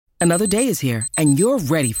Another day is here, and you're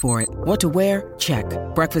ready for it. What to wear? Check.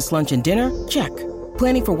 Breakfast, lunch, and dinner? Check.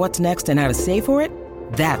 Planning for what's next and how to save for it?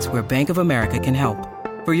 That's where Bank of America can help.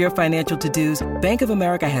 For your financial to-dos, Bank of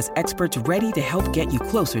America has experts ready to help get you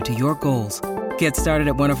closer to your goals. Get started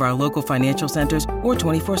at one of our local financial centers or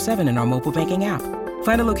 24/7 in our mobile banking app.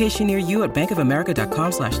 Find a location near you at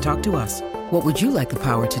bankofamerica.com/talktous. What would you like the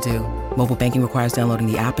power to do? Mobile banking requires downloading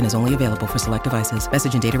the app and is only available for select devices.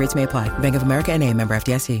 Message and data rates may apply. Bank of America N.A., member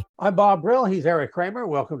FDIC. I'm Bob Brill. He's Eric Kramer.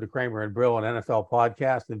 Welcome to Kramer and Brill, an NFL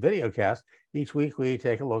podcast and videocast. Each week we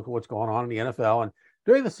take a look at what's going on in the NFL, and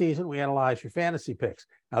during the season we analyze your fantasy picks.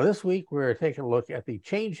 Now this week we're taking a look at the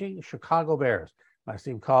changing Chicago Bears. My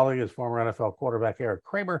esteemed colleague is former NFL quarterback Eric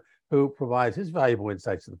Kramer, who provides his valuable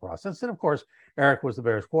insights to the process. And of course, Eric was the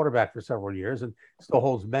Bears quarterback for several years and still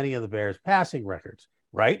holds many of the Bears passing records,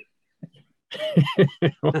 right?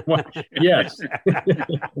 Well, yes.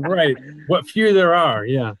 Right. What few there are.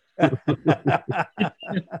 Yeah.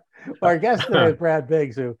 Our guest today is Brad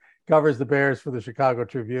Biggs, who covers the Bears for the Chicago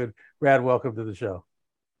Tribune. Brad, welcome to the show.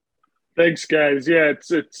 Thanks, guys. Yeah,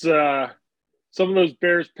 it's some of those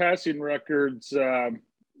Bears passing records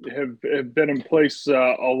have been in place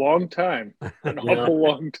a long time, an awful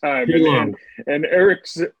long time. And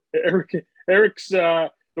Eric's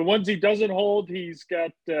the ones he doesn't hold, he's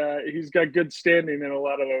got good standing in a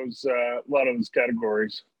lot of those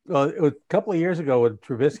categories. Well, it was a couple of years ago when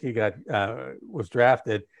Trubisky was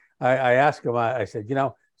drafted, I asked him, I said,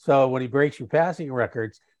 so when he breaks your passing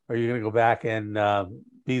records, are you going to go back and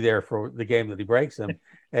be there for the game that he breaks them?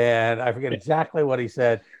 And I forget exactly what he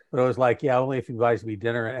said, but it was like, yeah, only if he buys me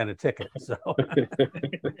dinner and a ticket. So, and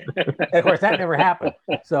of course, that never happened.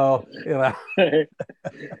 So,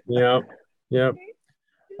 Yeah.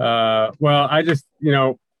 Well, I just,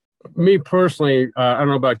 me personally, I don't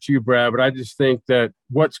know about you, Brad, but I just think that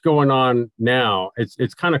what's going on now,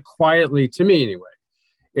 it's kind of quietly, to me anyway,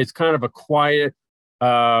 it's kind of a quiet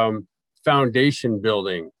foundation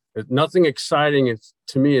building. Nothing exciting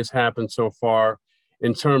to me has happened so far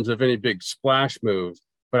in terms of any big splash moves,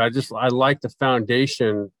 but I like the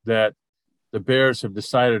foundation that the Bears have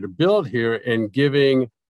decided to build here and giving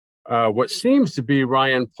what seems to be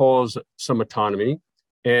Ryan Poles some autonomy.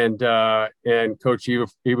 And Coach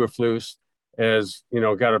Eberflus has,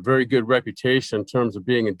 got a very good reputation in terms of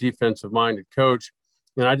being a defensive-minded coach.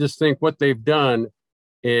 And I just think what they've done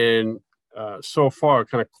in so far,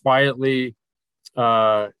 kind of quietly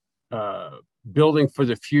building for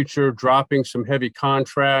the future, dropping some heavy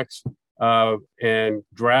contracts, and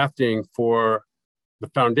drafting for the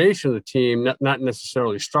foundation of the team, not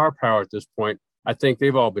necessarily star power at this point. I think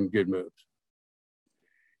they've all been good moves.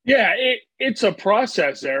 Yeah, it's a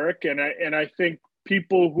process, Eric, and I think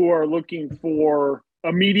people who are looking for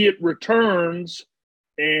immediate returns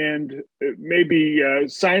and maybe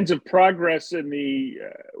signs of progress in the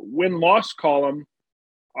win-loss column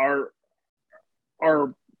are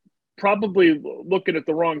probably looking at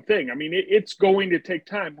the wrong thing. I mean, it's going to take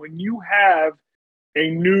time. When you have a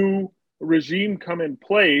new regime come in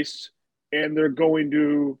place and they're going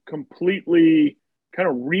to completely kind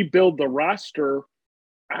of rebuild the roster,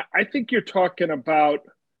 I think you're talking about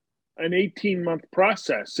an 18-month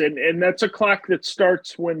process, and that's a clock that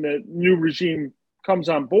starts when the new regime comes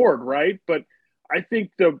on board, right? But I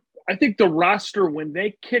think the roster, when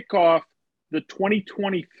they kick off the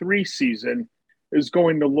 2023 season, is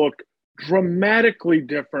going to look dramatically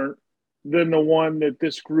different than the one that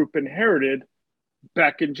this group inherited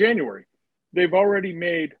back in January. They've already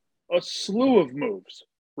made a slew of moves,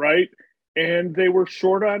 right? And they were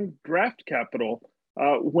short on draft capital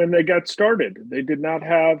when they got started. They did not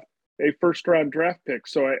have a first-round draft pick.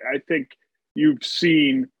 So I think you've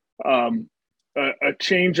seen a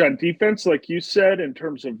change on defense, like you said, in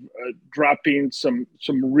terms of dropping some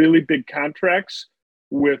really big contracts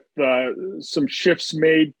with some shifts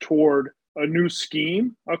made toward a new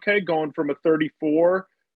scheme, going from a 34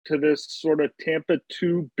 to this sort of Tampa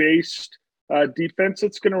 2-based defense.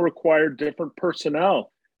 It's going to require different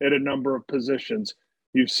personnel at a number of positions.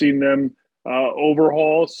 You've seen them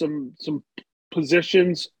overhaul some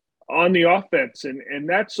positions on the offense, and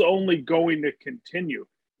that's only going to continue.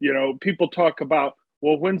 People talk about,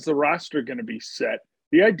 well, when's the roster going to be set?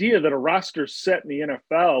 The idea that a roster's set in the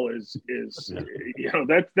NFL is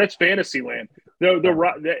that's fantasy land.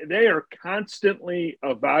 They are constantly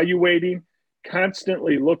evaluating,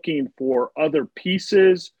 constantly looking for other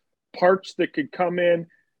pieces, parts that could come in,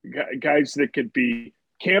 guys that could be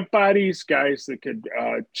camp bodies, guys that could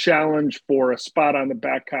challenge for a spot on the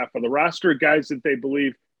back half of the roster, guys that they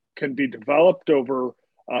believe can be developed over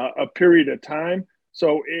a period of time.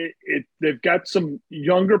 So they've got some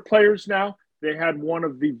younger players now. They had one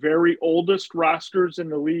of the very oldest rosters in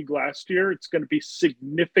the league last year. It's going to be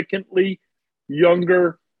significantly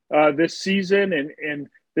younger this season. And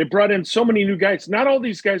they brought in so many new guys. Not all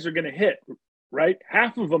these guys are going to hit, right?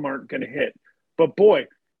 Half of them aren't going to hit. But boy,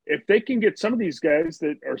 if they can get some of these guys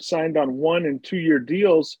that are signed on 1 and 2 year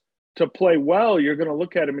deals to play well, you're going to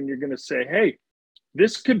look at them and you're going to say, hey,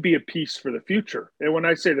 this could be a piece for the future. And when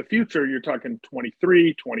I say the future, you're talking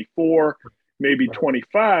 23, 24, maybe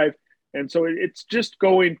 25. And so it's just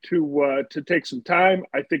going to take some time.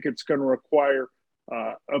 I think it's going to require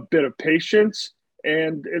a bit of patience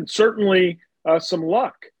and certainly some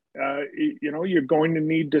luck. You're going to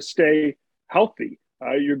need to stay healthy.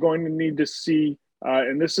 You're going to need to see,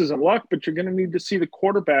 and this isn't luck, but you're going to need to see the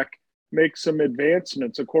quarterback make some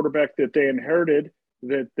advancements, a quarterback that they inherited,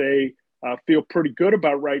 that they feel pretty good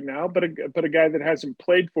about right now, but a guy that hasn't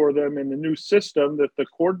played for them in the new system, that the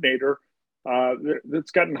coordinator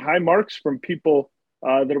that's gotten high marks from people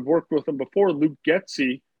that have worked with him before, Luke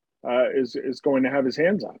Getsy, is going to have his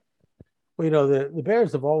hands on. Well, the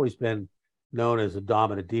Bears have always been known as a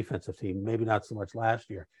dominant defensive team, maybe not so much last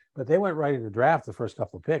year, but they went right in the draft the first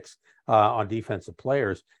couple of picks on defensive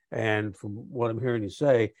players. And from what I'm hearing you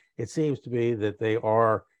say, it seems to be that they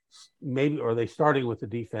are they starting with the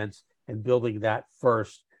defense and building that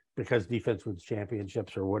first because defense wins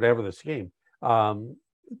championships or whatever the scheme.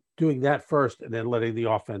 Doing that first and then letting the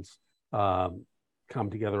offense come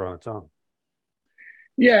together on its own.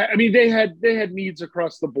 Yeah, I mean, they had needs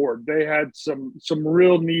across the board. They had some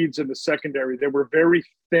real needs in the secondary. They were very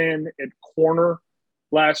thin at corner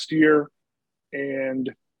last year,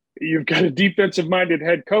 and you've got a defensive-minded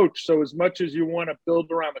head coach. So as much as you want to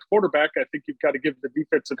build around the quarterback, I think you've got to give the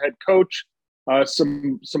defensive head coach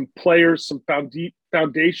some players, some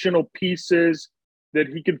foundational pieces that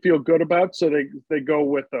he can feel good about. So they go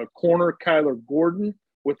with a corner, Kyler Gordon,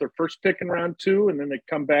 with their first pick in round 2, and then they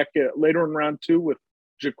come back later in round 2 with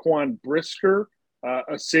Jaquan Brisker,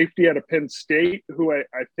 a safety out of Penn State, who I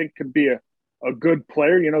think could be a good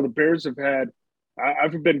player. The Bears have had –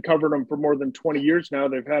 I've been covering them for more than 20 years now.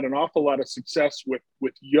 They've had an awful lot of success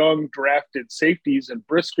with young drafted safeties, and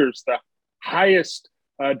Brisker's the highest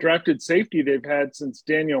drafted safety they've had since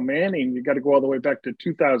Daniel Manning. You got to go all the way back to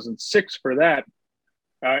 2006 for that.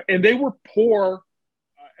 And they were poor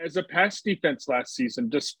as a pass defense last season,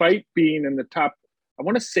 despite being in the top, I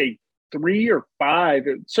want to say 3 or 5,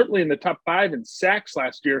 certainly in the top 5 in sacks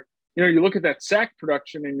last year. You look at that sack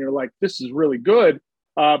production and you're like, this is really good,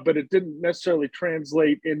 but it didn't necessarily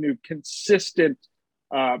translate into consistent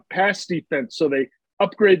pass defense. So they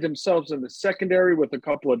upgrade themselves in the secondary with a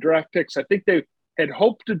couple of draft picks. I think they had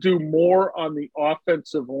hoped to do more on the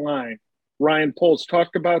offensive line. Ryan Poles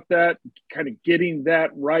talked about that, kind of getting that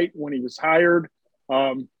right when he was hired.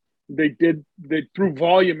 They threw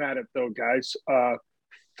volume at it though, guys.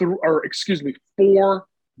 4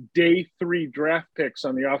 day 3 draft picks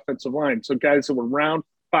on the offensive line. So guys that were round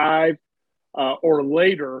 5 or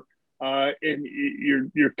later, and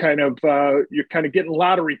you're kind of getting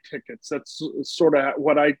lottery tickets. That's sort of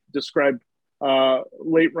what I described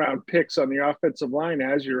late round picks on the offensive line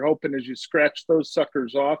as. You're hoping as you scratch those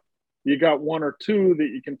suckers off, you got 1 or 2 that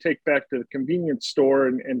you can take back to the convenience store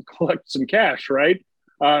and collect some cash, right?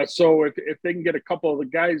 So if they can get a couple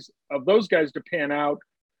of those guys to pan out,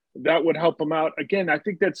 that would help them out. Again, I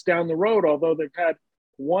think that's down the road, although they've had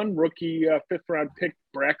one rookie 5th-round pick,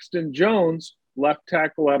 Braxton Jones, left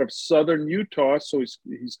tackle out of Southern Utah. So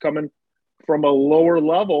he's coming from a lower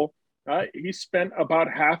level. He spent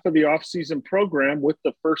about half of the offseason program with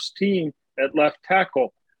the first team at left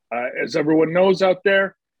tackle. As everyone knows out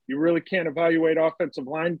there, you really can't evaluate offensive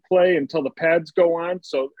line play until the pads go on.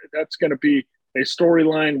 So that's going to be a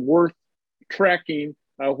storyline worth tracking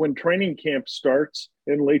when training camp starts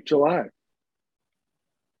in late July.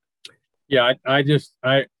 Yeah,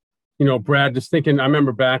 Brad, just thinking, I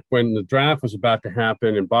remember back when the draft was about to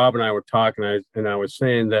happen and Bob and I were talking, and I was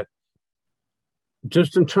saying that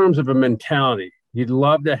just in terms of a mentality, you'd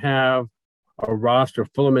love to have a roster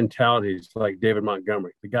full of mentalities like David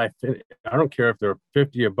Montgomery. The guy, I don't care if they're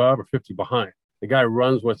 50 above or 50 behind. The guy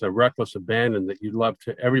runs with a reckless abandon that you'd love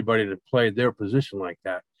to everybody to play their position like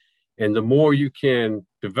that. And the more you can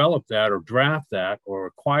develop that or draft that or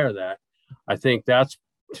acquire that, I think that's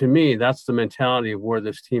the mentality of where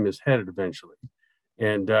this team is headed eventually.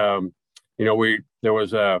 And,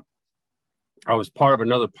 I was part of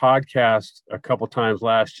another podcast a couple times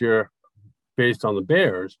last year based on the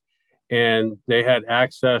Bears, and they had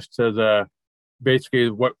access to basically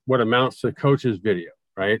what amounts to coach's video,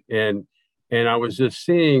 right? And I was just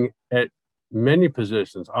seeing at many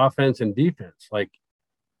positions, offense and defense, like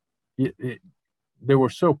they were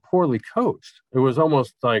so poorly coached. It was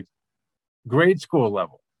almost like grade school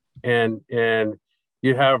level. And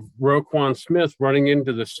you have Roquan Smith running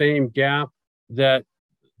into the same gap that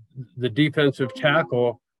the defensive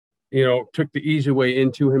tackle, took the easy way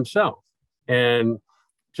into himself. And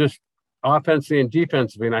just offensively and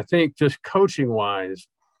defensively. And I think just coaching wise,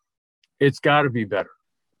 it's got to be better.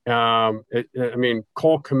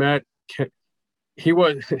 Cole Kmet,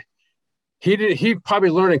 he probably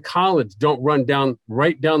learned in college, don't run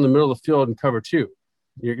right down the middle of the field and cover two.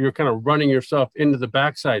 You're kind of running yourself into the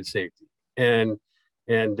backside safety. And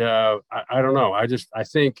I don't know. I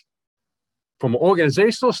think from an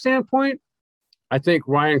organizational standpoint, I think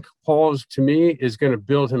Ryan Poles, to me, is going to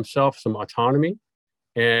build himself some autonomy.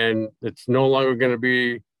 And it's no longer going to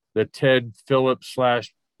be the Ted Phillips /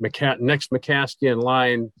 next McCaskey in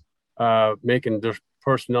line making their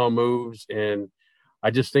personnel moves. And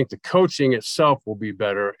I just think the coaching itself will be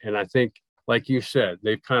better. And I think, like you said,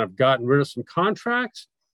 they've kind of gotten rid of some contracts,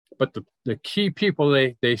 but the key people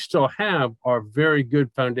they still have are very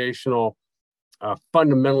good foundational,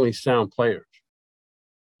 fundamentally sound players.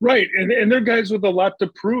 Right. And they're guys with a lot to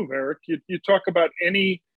prove, Eric. You talk about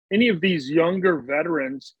any of these younger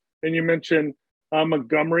veterans, and you mentioned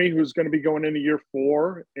Montgomery, who's going to be going into year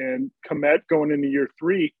 4, and Kmet going into year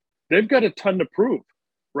 3. They've got a ton to prove,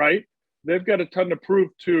 right? They've got a ton to prove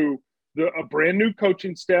to a brand new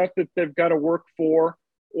coaching staff that they've got to work for,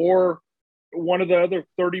 or one of the other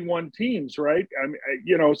 31 teams, right? I mean,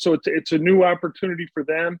 so it's a new opportunity for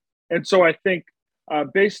them. And so I think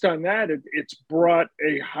based on that, it's brought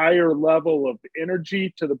a higher level of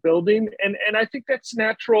energy to the building. And I think that's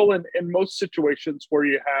natural in most situations where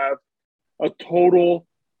you have a total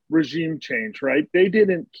regime change, right? They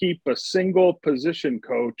didn't keep a single position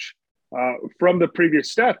coach from the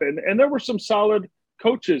previous staff. And there were some solid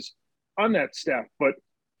coaches on that staff, but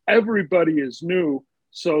everybody is new.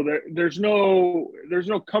 So there's no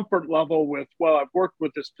comfort level with, well, I've worked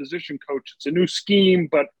with this position coach. It's a new scheme,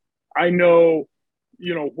 but I know,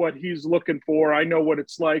 what he's looking for. I know what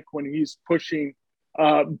it's like when he's pushing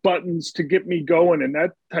buttons to get me going and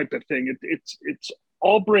that type of thing. It's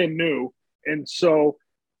all brand new. And so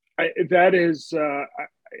it's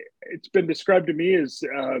been described to me as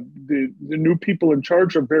the new people in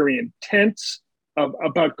charge are very intense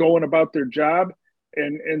about going about their job.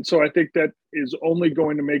 And so I think that is only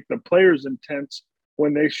going to make the players intense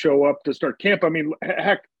when they show up to start camp. I mean,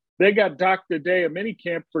 heck, they got docked the day of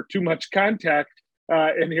minicamp for too much contact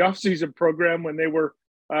in the offseason program when they were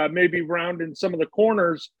maybe rounding some of the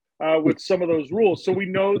corners with some of those rules. So we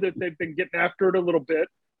know that they've been getting after it a little bit,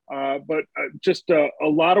 but just a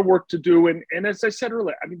lot of work to do. And as I said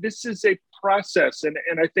earlier, I mean, this is a process. And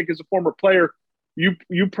I think as a former player, you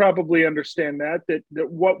probably understand that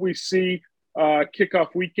what we see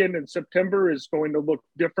kickoff weekend in September is going to look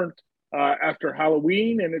different after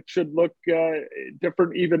Halloween, and it should look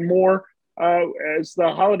different even more as the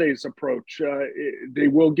holidays approach. They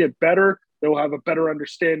will get better. They'll have a better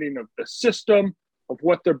understanding of the system, of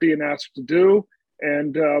what they're being asked to do.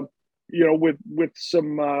 And, with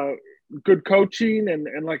some good coaching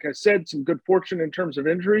and like I said, some good fortune in terms of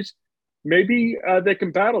injuries, maybe they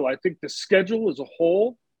can battle. I think the schedule as a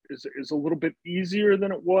whole is a little bit easier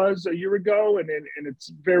than it was a year ago. And it's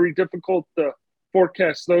very difficult to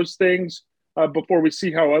forecast those things before we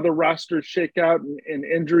see how other rosters shake out and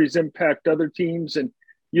injuries impact other teams. And,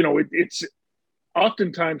 it's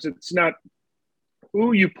oftentimes it's not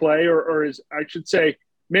who you play or as I should say,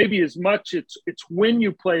 maybe as much it's when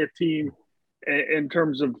you play a team in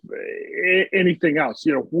terms of anything else.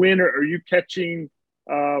 When are you catching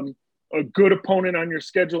a good opponent on your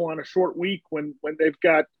schedule on a short week when they've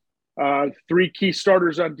got 3 key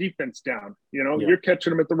starters on defense down? You're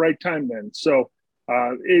catching them at the right time then. So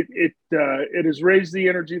it has raised the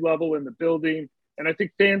energy level in the building, and I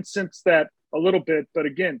think fans sense that a little bit. But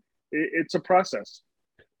again, it's a process.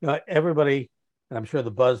 Everybody, and I'm sure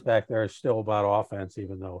the buzz back there is still about offense,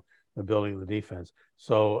 even though they're building the defense.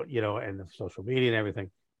 So and the social media and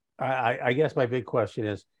everything. I guess my big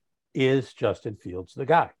question is Justin Fields the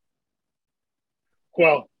guy?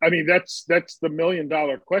 Well, I mean, that's the $1 million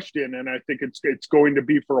question, and I think it's going to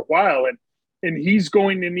be for a while, and he's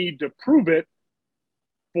going to need to prove it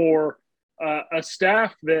for a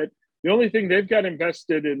staff that the only thing they've got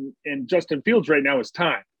invested in Justin Fields right now is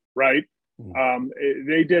time, right?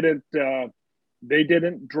 They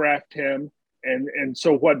didn't draft him, and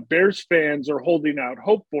so what Bears fans are holding out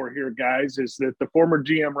hope for here, guys, is that the former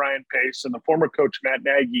GM Ryan Pace and the former coach Matt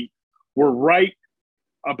Nagy were right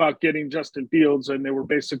about getting Justin Fields, and they were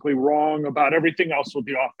basically wrong about everything else with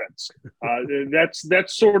the offense.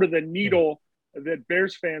 That's sort of the needle that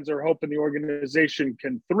Bears fans are hoping the organization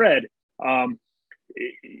can thread.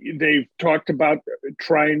 They've talked about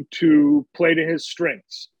trying to play to his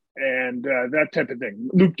strengths and that type of thing.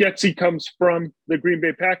 Luke Getsy comes from the Green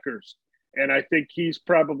Bay Packers, and I think he's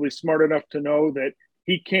probably smart enough to know that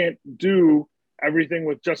he can't do everything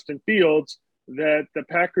with Justin Fields that the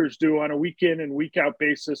Packers do on a week in and week out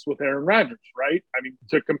basis with Aaron Rodgers, right? I mean,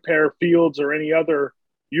 to compare Fields or any other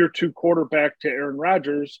year two quarterback to Aaron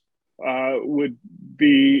Rodgers would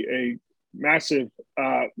be a massive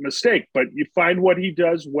mistake. But you find what he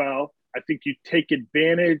does well. I think you take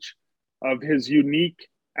advantage of his unique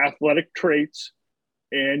athletic traits,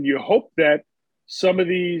 and you hope that some of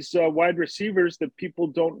these wide receivers that people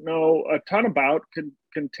don't know a ton about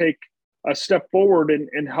can take a step forward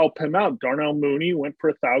and help him out. Darnell Mooney went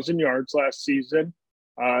for 1,000 yards last season.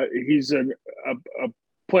 He's a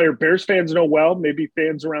player Bears fans know well. Maybe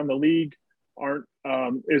fans around the league aren't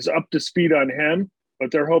is up to speed on him,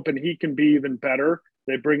 but they're hoping he can be even better.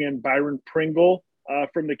 They bring in Byron Pringle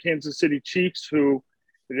from the Kansas City Chiefs, who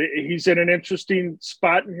he's in an interesting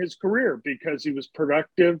spot in his career because he was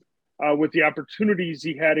productive with the opportunities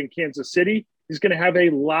he had in Kansas City. He's going to have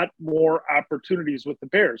a lot more opportunities with the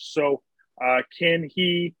Bears. So can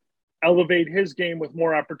he elevate his game with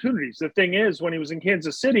more opportunities? The thing is, when he was in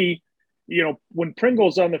Kansas City, when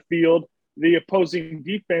Pringle's on the field, the opposing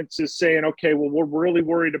defense is saying, okay, well, we're really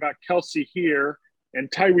worried about Kelsey here and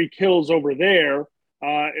Tyreek Hill's over there.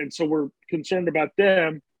 And so we're concerned about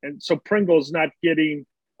them. And so Pringle's not getting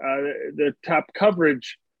the top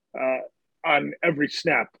coverage on every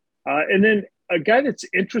snap. And then a guy that's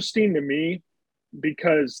interesting to me,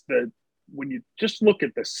 because when you just look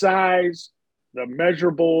at the size, the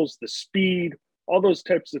measurables, the speed, all those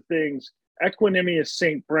types of things, Equanimeous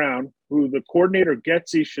St. Brown, who the coordinator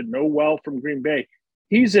Getsy should know well from Green Bay,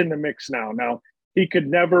 he's in the mix now. Now, he could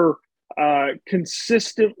never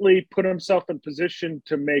consistently put himself in position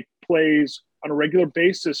to make plays on a regular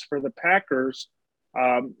basis for the Packers.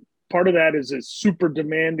 Part of that is a super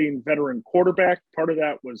demanding veteran quarterback. Part of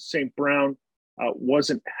that was St. Brown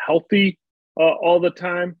wasn't healthy all the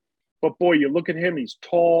time. But, boy, you look at him, he's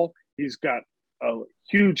tall. He's got a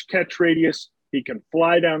huge catch radius. He can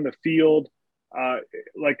fly down the field.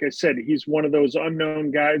 Like I said, he's one of those unknown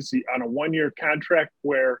guys on a one-year contract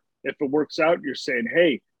where if it works out, you're saying,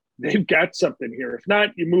 hey, they've got something here. If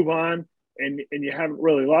not, you move on and you haven't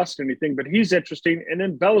really lost anything. But he's interesting. And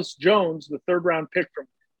then Velus Jones, the third-round pick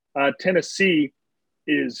from Tennessee,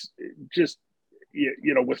 is just,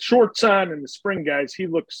 with shorts on and the spring guys, he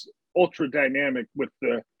looks ultra dynamic with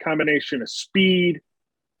the combination of speed,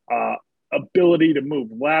 ability to move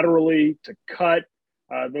laterally, to cut,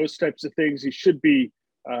 those types of things. He should be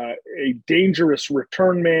a dangerous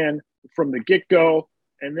return man from the get-go.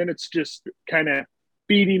 And then it's just kind of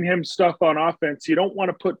feeding him stuff on offense. You don't want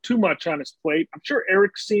to put too much on his plate. I'm sure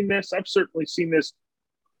Eric's seen this. I've certainly seen this.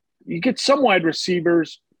 You get some wide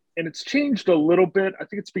receivers, and it's changed a little bit. I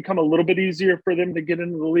think it's become a little bit easier for them to get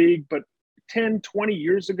into the league. But 10, 20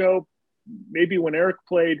 years ago, maybe when Eric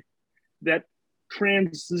played, that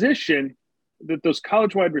transition that those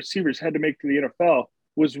college wide receivers had to make to the NFL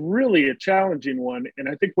was really a challenging one. And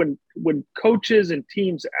I think when coaches and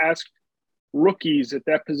teams asked rookies at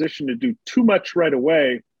that position to do too much right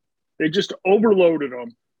away, they just overloaded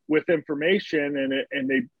them with information and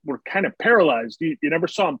they were kind of paralyzed. You never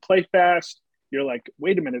saw them play fast. You're like,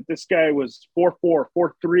 wait a minute, this guy was 4.4,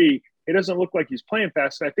 4.3. It doesn't look like he's playing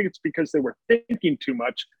fast. And I think it's because they were thinking too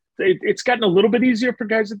much. It's gotten a little bit easier for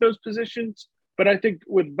guys at those positions. But I think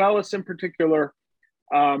with Velus in particular,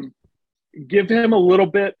 give him a little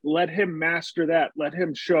bit, let him master that, let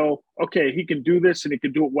him show, okay, he can do this and he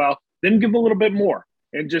can do it well. Then give him a little bit more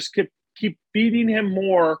and just keep feeding him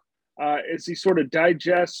more as he sort of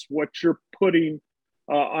digests what you're putting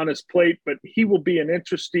on his plate. But he will be an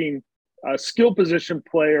interesting skill position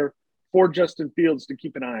player for Justin Fields to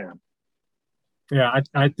keep an eye on. Yeah,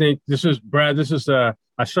 I think this is, Brad,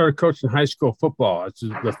 I started coaching high school football. It's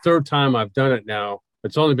the third time I've done it now.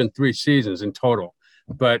 It's only been 3 seasons in total.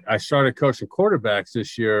 But I started coaching quarterbacks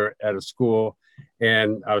this year at a school,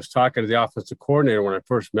 and I was talking to the offensive coordinator when I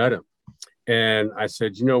first met him. And I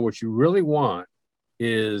said, what you really want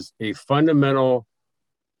is a fundamental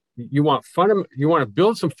 – you want to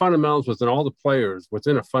build some fundamentals within all the players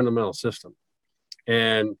within a fundamental system.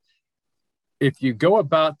 And if you go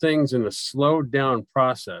about things in a slowed down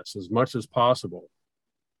process as much as possible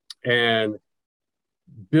and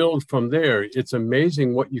build from there, it's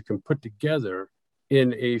amazing what you can put together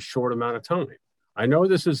in a short amount of time. I know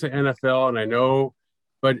this is the NFL, and I know,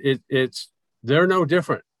 but they're no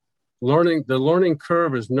different. The learning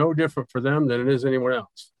curve is no different for them than it is anyone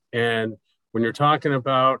else. And when you're talking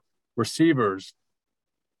about receivers,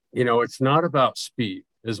 it's not about speed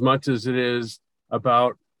as much as it is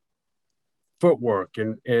about footwork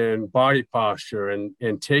and body posture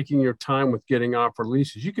and taking your time with getting off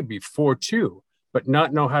releases. You could be 4-2, but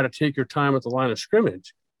not know how to take your time at the line of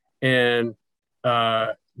scrimmage. And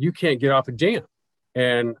you can't get off a jam.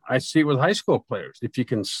 And I see it with high school players. If you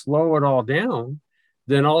can slow it all down,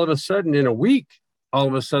 then all of a sudden in a week, all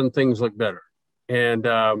of a sudden things look better. And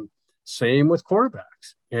same with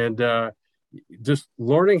quarterbacks. And just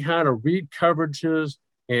learning how to read coverages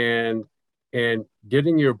and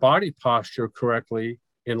getting your body posture correctly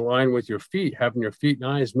in line with your feet, having your feet and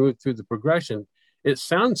eyes move through the progression. It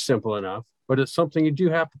sounds simple enough, but it's something you do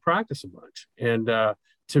have to practice a bunch. And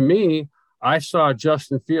to me, I saw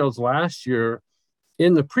Justin Fields last year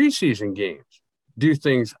in the preseason games do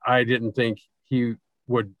things I didn't think he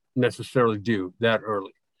would necessarily do that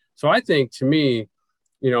early. So I think, to me,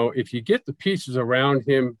 if you get the pieces around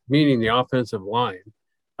him, meaning the offensive line,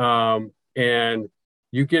 and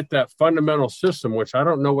you get that fundamental system, which I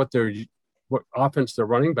don't know what offense they're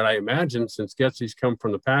running, but I imagine since Getsy's come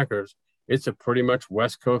from the Packers, it's a pretty much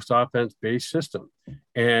West Coast offense-based system.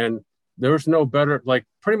 And there's no better, like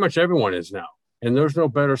pretty much everyone is now, and there's no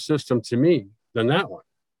better system to me than that one.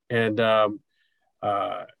 And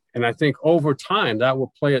I think over time that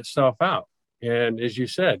will play itself out. And as you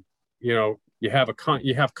said, you have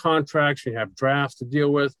contracts, you have drafts to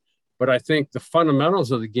deal with, but I think the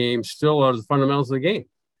fundamentals of the game still are the fundamentals of the game.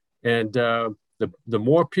 And the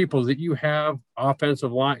more people that you have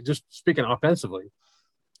offensive line, just speaking offensively,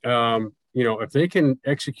 if they can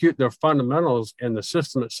execute their fundamentals and the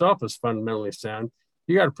system itself is fundamentally sound,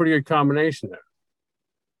 you got a pretty good combination there.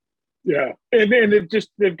 Yeah. And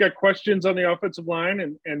they've got questions on the offensive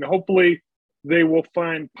line, and hopefully they will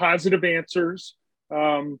find positive answers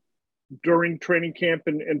during training camp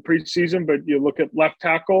and preseason. But you look at left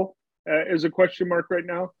tackle as a question mark right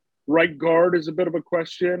now. Right guard is a bit of a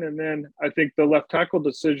question. And then I think the left tackle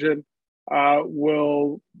decision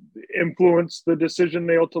will influence the decision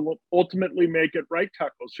they ultimately make at right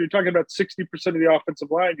tackle. So you're talking about 60% of the offensive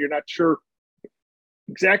line. You're not sure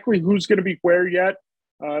exactly who's going to be where yet.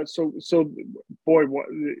 So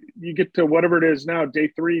you get to whatever it is now, day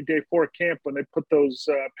 3, day 4 camp, when they put those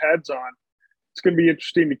pads on. It's going to be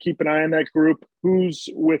interesting to keep an eye on that group, who's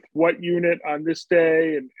with what unit on this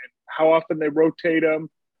day and how often they rotate them.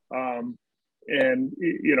 And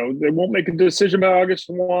they won't make a decision by August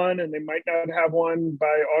 1, and they might not have one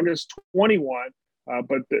by August 21.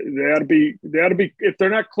 But they ought to be, if they're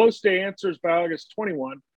not close to answers by August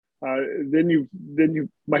 21, then you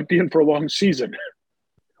might be in for a long season.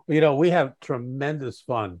 We have tremendous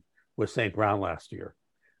fun with St. Brown last year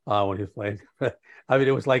when he was playing. I mean,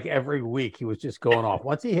 it was like every week he was just going off.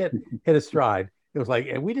 Once he hit a stride, it was like,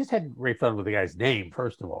 and we just had great fun with the guy's name,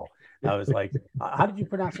 first of all. I was like, how did you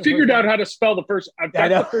pronounce it? Figured out how to spell the first. I've got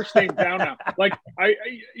the first name down now. Like I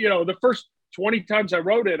the first 20 times I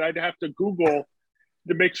wrote it, I'd have to Google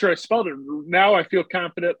to make sure I spelled it. Now I feel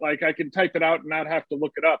confident, like I can type it out and not have to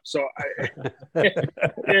look it up. So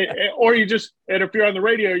or you just, and if you're on the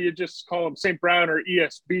radio, you just call him St. Brown or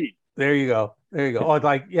ESB. There you go. Oh,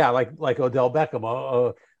 like Odell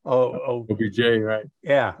Beckham. OBJ, right?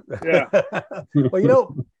 Yeah.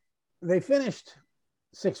 Well, they finished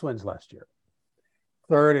 6 wins last year,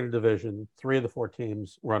 3rd in a division. 3 of the 4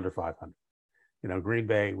 teams were under 500. Green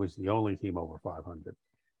Bay was the only team over 500.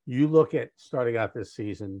 You look at starting out this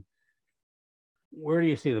season, where do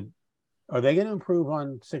you see them? Are they going to improve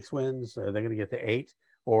on 6 wins? Are they going to get to 8?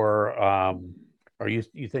 Or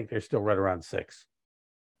you think they're still right around 6?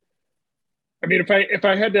 I mean, if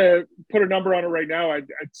I had to put a number on it right now, I'd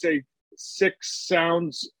say 6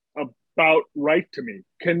 sounds about right to me.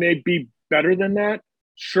 Can they be better than that?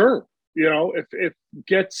 Sure. If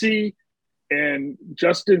Getsy and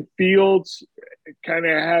Justin Fields kind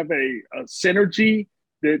of have a synergy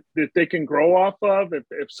that they can grow off of,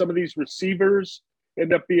 if some of these receivers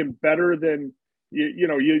end up being better than,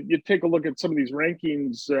 you take a look at some of these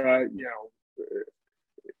rankings,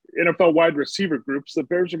 NFL wide receiver groups, the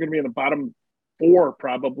Bears are going to be in the bottom 4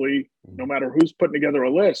 probably, no matter who's putting together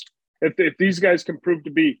a list. If these guys can prove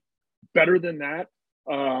to be better than that,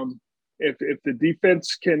 if the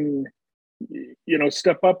defense can,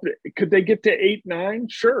 step up, could they get to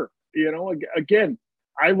 8-9? Sure. Again,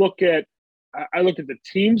 I look at the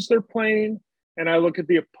teams they're playing, and I look at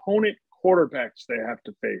the opponent quarterbacks they have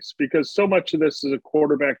to face, because so much of this is a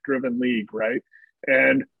quarterback-driven league, right?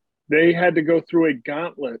 And they had to go through a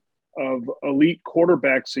gauntlet of elite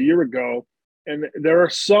quarterbacks a year ago, and there are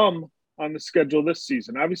some on the schedule this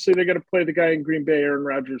season. Obviously, they're going to play the guy in Green Bay, Aaron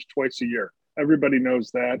Rodgers, twice a year. Everybody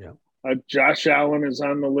knows that. Yeah. Josh Allen is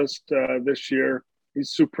on the list this year.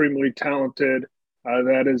 He's supremely talented.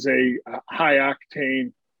 That is a high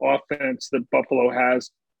octane offense that Buffalo has,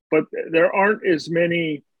 but there aren't as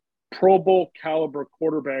many Pro Bowl caliber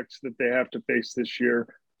quarterbacks that they have to face this year.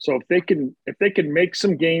 So if they can make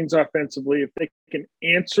some gains offensively, if they can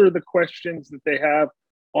answer the questions that they have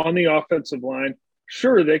on the offensive line,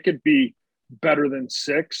 sure, they could be better than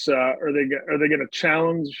 6. Are they going to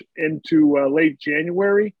challenge into late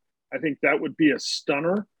January? I think that would be a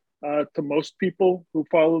stunner to most people who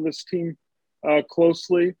follow this team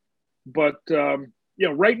closely. But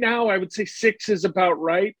right now I would say 6 is about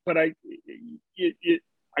right. But I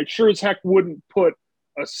sure as heck wouldn't put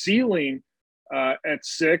a ceiling at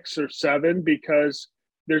 6 or 7 because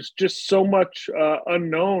there's just so much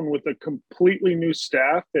unknown with a completely new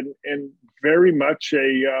staff and very much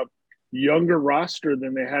a younger roster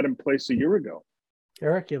than they had in place a year ago.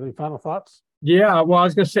 Eric, you have any final thoughts? Yeah, well, I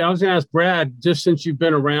was going to ask Brad, just since you've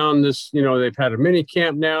been around this, they've had a mini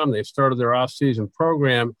camp now and they've started their off-season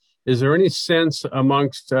program. Is there any sense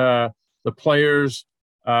amongst the players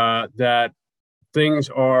that things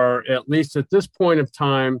are, at least at this point of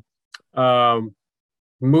time,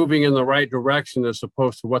 moving in the right direction as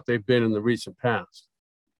opposed to what they've been in the recent past?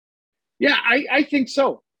 Yeah, I think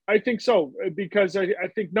so. I think so because I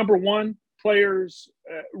think, number one, players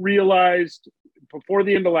realized before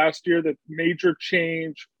the end of last year that major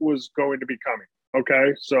change was going to be coming.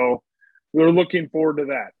 Okay, so they're looking forward to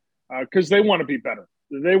that because they want to be better.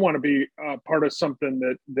 They want to be part of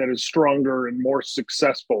something that is stronger and more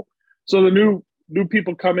successful. So the new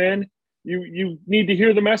people come in. You need to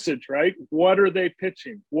hear the message, right? What are they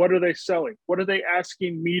pitching? What are they selling? What are they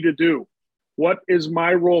asking me to do? What is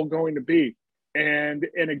my role going to be? And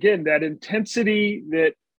again, that intensity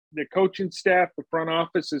that the coaching staff, the front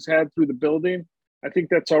office has had through the building, I think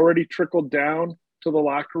that's already trickled down to the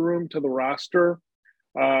locker room, to the roster.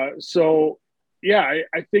 So, yeah,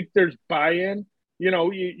 I think there's buy-in.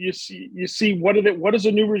 You see what does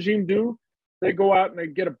a new regime do? They go out and they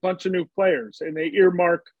get a bunch of new players, and they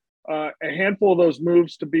earmark a handful of those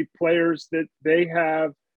moves to be players that they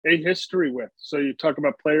have a history with. So you talk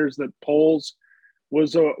about players that Poles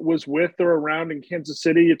was with or around in Kansas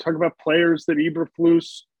City. You talk about players that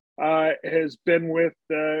Eberflus has been with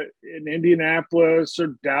in Indianapolis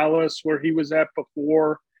or Dallas, where he was at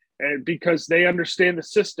before, and because they understand the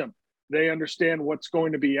system, they understand what's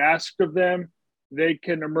going to be asked of them. They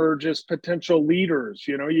can emerge as potential leaders.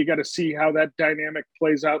 You got to see how that dynamic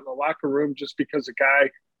plays out in the locker room. Just because a guy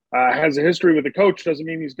has a history with a coach doesn't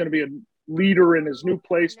mean he's going to be a leader in his new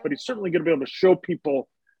place, but he's certainly going to be able to show people,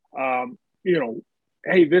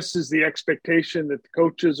 hey, this is the expectation that the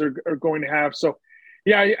coaches are going to have. So,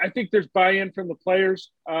 yeah, I think there's buy-in from the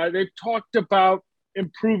players. They've talked about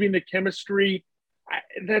improving the chemistry.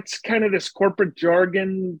 That's kind of this corporate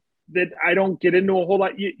jargon that I don't get into a whole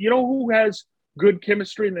lot. You know who has good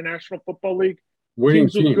chemistry in the National Football League? Winning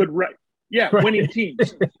teams. With good winning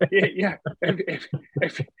teams. Yeah.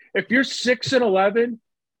 If you're 6-11,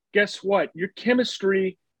 guess what? Your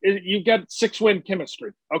chemistry is, you've got 6-win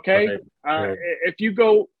chemistry. Okay. Right. If you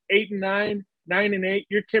go 8-9, 9-8,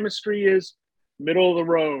 your chemistry is middle of the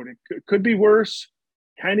road. It could be worse.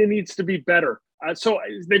 Kind of needs to be better. So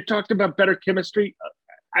they've talked about better chemistry.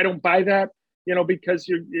 I don't buy that, because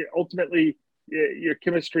you're ultimately your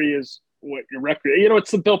chemistry is what your record.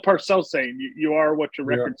 It's the Bill Parcells saying: you are what your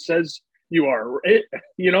record says you are.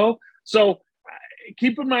 So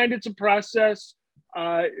keep in mind it's a process.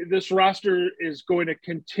 This roster is going to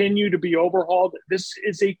continue to be overhauled. This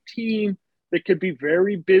is a team that could be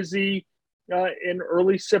very busy in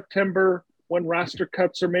early September when roster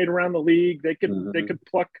cuts are made around the league. They could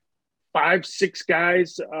pluck 5-6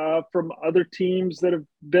 guys from other teams that have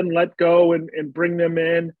been let go and bring them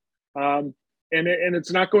in. And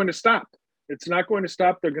it's not going to stop. It's not going to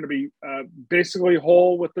stop. They're going to be basically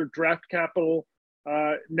whole with their draft capital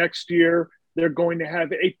next year. They're going to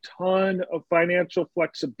have a ton of financial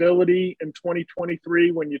flexibility in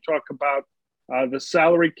 2023 when you talk about the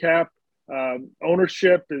salary cap.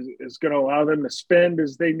 Ownership is going to allow them to spend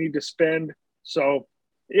as they need to spend. So,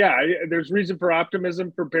 yeah, there's reason for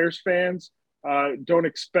optimism for Bears fans. Don't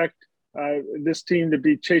expect this team to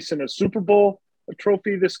be chasing a Super Bowl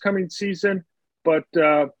trophy this coming season, but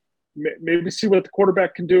maybe see what the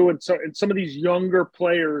quarterback can do. And some of these younger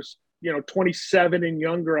players, 27 and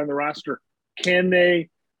younger on the roster, can they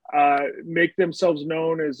make themselves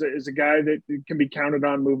known as a guy that can be counted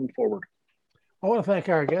on moving forward? I want to thank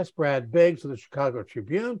our guest, Brad Biggs of the Chicago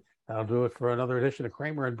Tribune. That'll do it for another edition of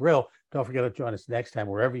Kramer and Brill. Don't forget to join us next time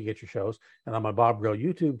wherever you get your shows and on my Bob Brill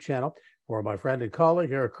YouTube channel. For my friend and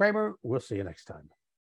colleague, Eric Kramer, we'll see you next time.